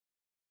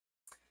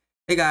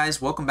Hey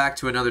guys, welcome back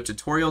to another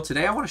tutorial.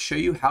 Today I want to show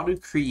you how to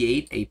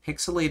create a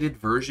pixelated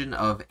version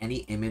of any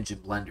image in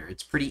Blender.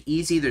 It's pretty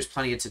easy, there's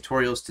plenty of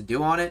tutorials to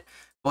do on it,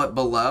 but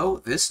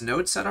below this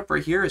node setup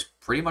right here is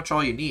pretty much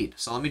all you need.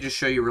 So let me just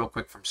show you real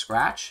quick from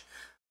scratch.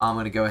 I'm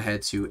going to go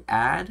ahead to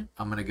add,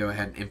 I'm going to go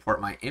ahead and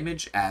import my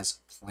image as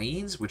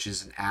planes, which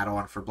is an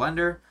add-on for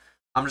Blender.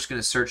 I'm just going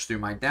to search through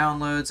my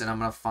downloads and I'm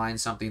going to find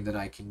something that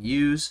I can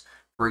use.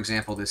 For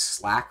example, this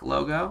Slack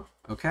logo,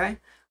 okay?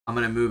 I'm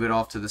going to move it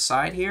off to the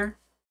side here.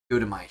 Go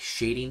to my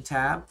shading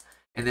tab,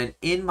 and then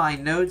in my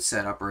node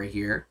setup right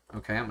here,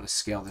 okay, I'm going to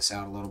scale this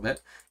out a little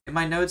bit. In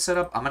my node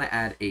setup, I'm going to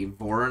add a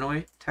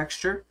Voronoi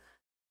texture.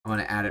 I'm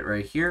going to add it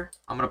right here.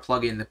 I'm going to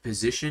plug in the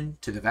position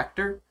to the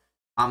vector.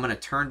 I'm going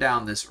to turn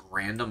down this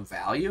random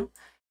value,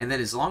 and then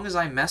as long as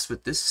I mess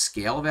with this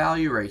scale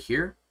value right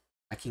here,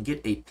 I can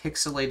get a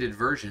pixelated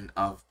version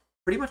of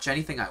pretty much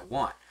anything I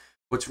want.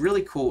 What's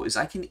really cool is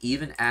I can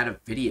even add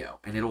a video,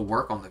 and it'll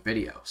work on the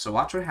video. So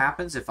watch what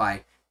happens if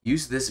I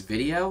use this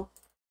video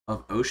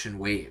of ocean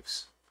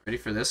waves. Ready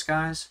for this,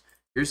 guys?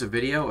 Here's a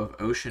video of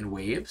ocean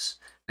waves.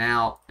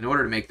 Now, in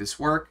order to make this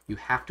work, you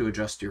have to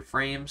adjust your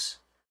frames.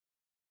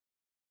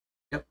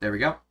 Yep, there we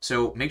go.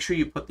 So make sure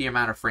you put the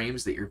amount of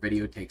frames that your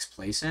video takes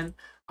place in.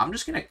 I'm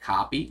just going to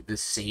copy the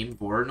same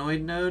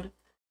Voronoi node.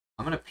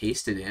 I'm going to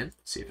paste it in.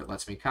 See if it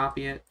lets me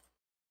copy it.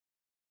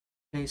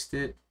 Paste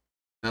it.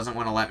 Doesn't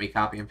want to let me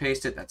copy and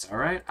paste it. That's all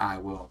right. I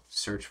will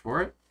search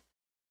for it.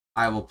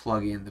 I will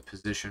plug in the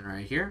position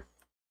right here.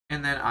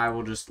 And then I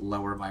will just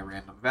lower my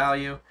random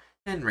value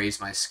and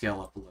raise my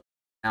scale up a little.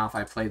 Now if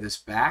I play this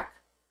back,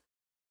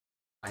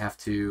 I have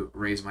to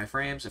raise my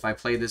frames. If I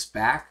play this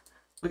back,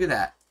 look at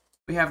that.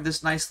 We have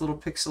this nice little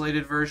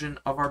pixelated version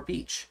of our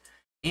beach.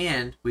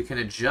 And we can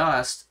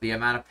adjust the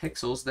amount of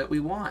pixels that we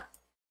want.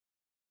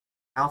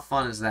 How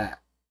fun is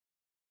that?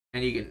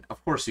 And you can,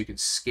 of course, you can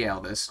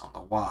scale this on the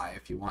Y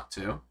if you want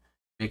to.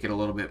 Make it a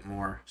little bit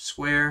more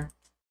square.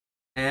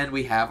 And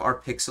we have our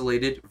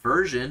pixelated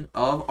version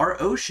of our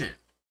ocean.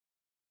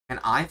 And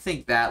I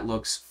think that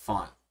looks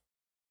fun.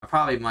 I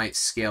probably might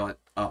scale it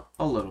up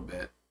a little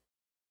bit.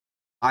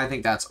 I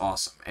think that's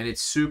awesome. And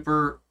it's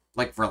super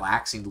like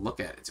relaxing to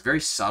look at. It's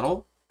very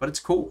subtle, but it's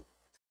cool.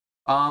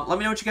 Let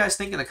me know what you guys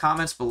think in the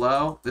comments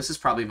below. This is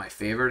probably my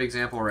favorite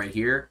example right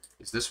here,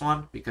 is this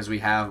one, because we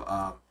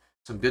have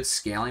some good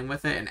scaling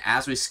with it. And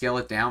as we scale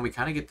it down, we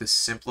kind of get this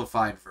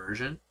simplified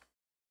version,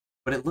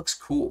 but it looks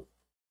cool.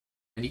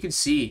 And you can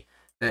see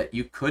that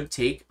you could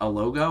take a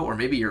logo or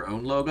maybe your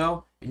own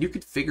logo and you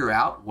could figure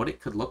out what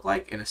it could look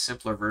like in a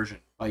simpler version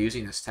by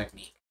using this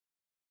technique.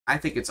 I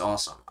think it's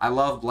awesome. I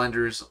love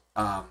Blender's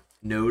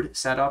node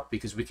setup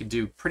because we can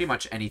do pretty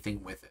much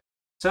anything with it.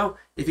 So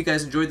if you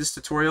guys enjoyed this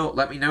tutorial,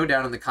 let me know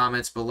down in the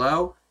comments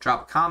below.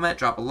 Drop a comment,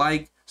 drop a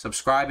like,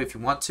 subscribe if you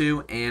want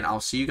to, and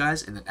I'll see you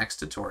guys in the next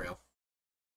tutorial.